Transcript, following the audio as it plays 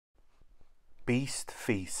Beast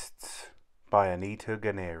Feasts by Anita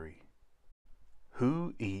Ganeri.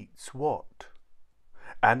 Who eats what?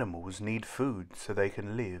 Animals need food so they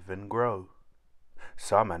can live and grow.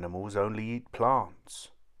 Some animals only eat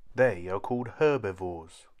plants. They are called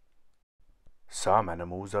herbivores. Some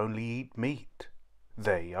animals only eat meat.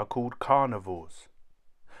 They are called carnivores.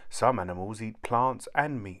 Some animals eat plants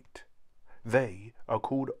and meat. They are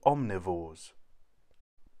called omnivores.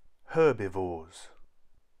 Herbivores.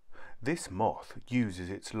 This moth uses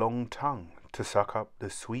its long tongue to suck up the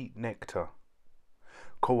sweet nectar.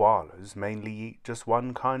 Koalas mainly eat just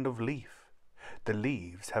one kind of leaf. The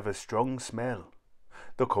leaves have a strong smell.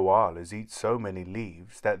 The koalas eat so many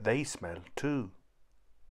leaves that they smell too.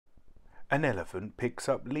 An elephant picks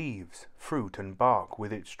up leaves, fruit and bark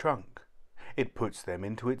with its trunk. It puts them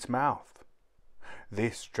into its mouth.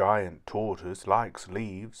 This giant tortoise likes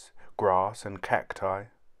leaves, grass and cacti.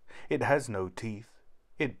 It has no teeth.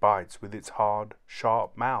 It bites with its hard,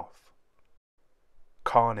 sharp mouth.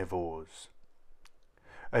 Carnivores.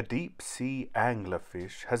 A deep-sea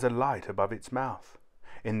anglerfish has a light above its mouth.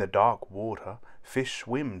 In the dark water, fish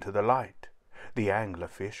swim to the light. The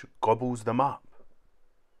anglerfish gobbles them up.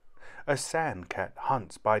 A sandcat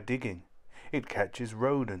hunts by digging. It catches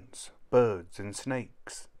rodents, birds and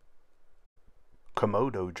snakes.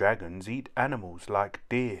 Komodo dragons eat animals like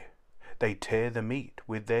deer. They tear the meat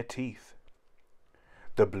with their teeth.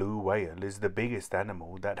 The blue whale is the biggest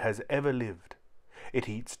animal that has ever lived. It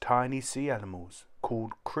eats tiny sea animals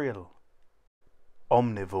called krill.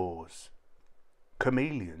 Omnivores.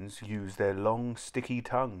 Chameleons use their long, sticky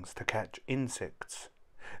tongues to catch insects.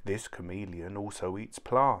 This chameleon also eats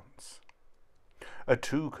plants. A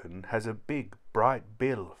toucan has a big, bright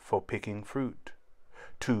bill for picking fruit.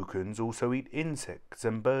 Toucans also eat insects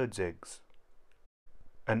and birds' eggs.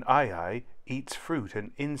 An aye eats fruit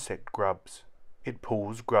and insect grubs. It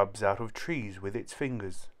pulls grubs out of trees with its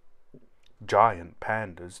fingers. Giant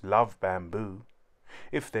pandas love bamboo.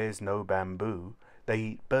 If there's no bamboo, they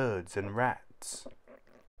eat birds and rats.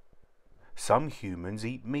 Some humans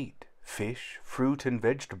eat meat, fish, fruit and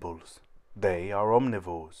vegetables. They are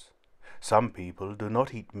omnivores. Some people do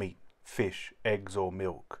not eat meat, fish, eggs or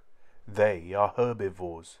milk. They are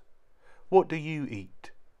herbivores. What do you eat?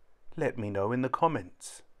 Let me know in the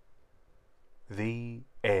comments. The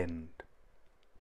end.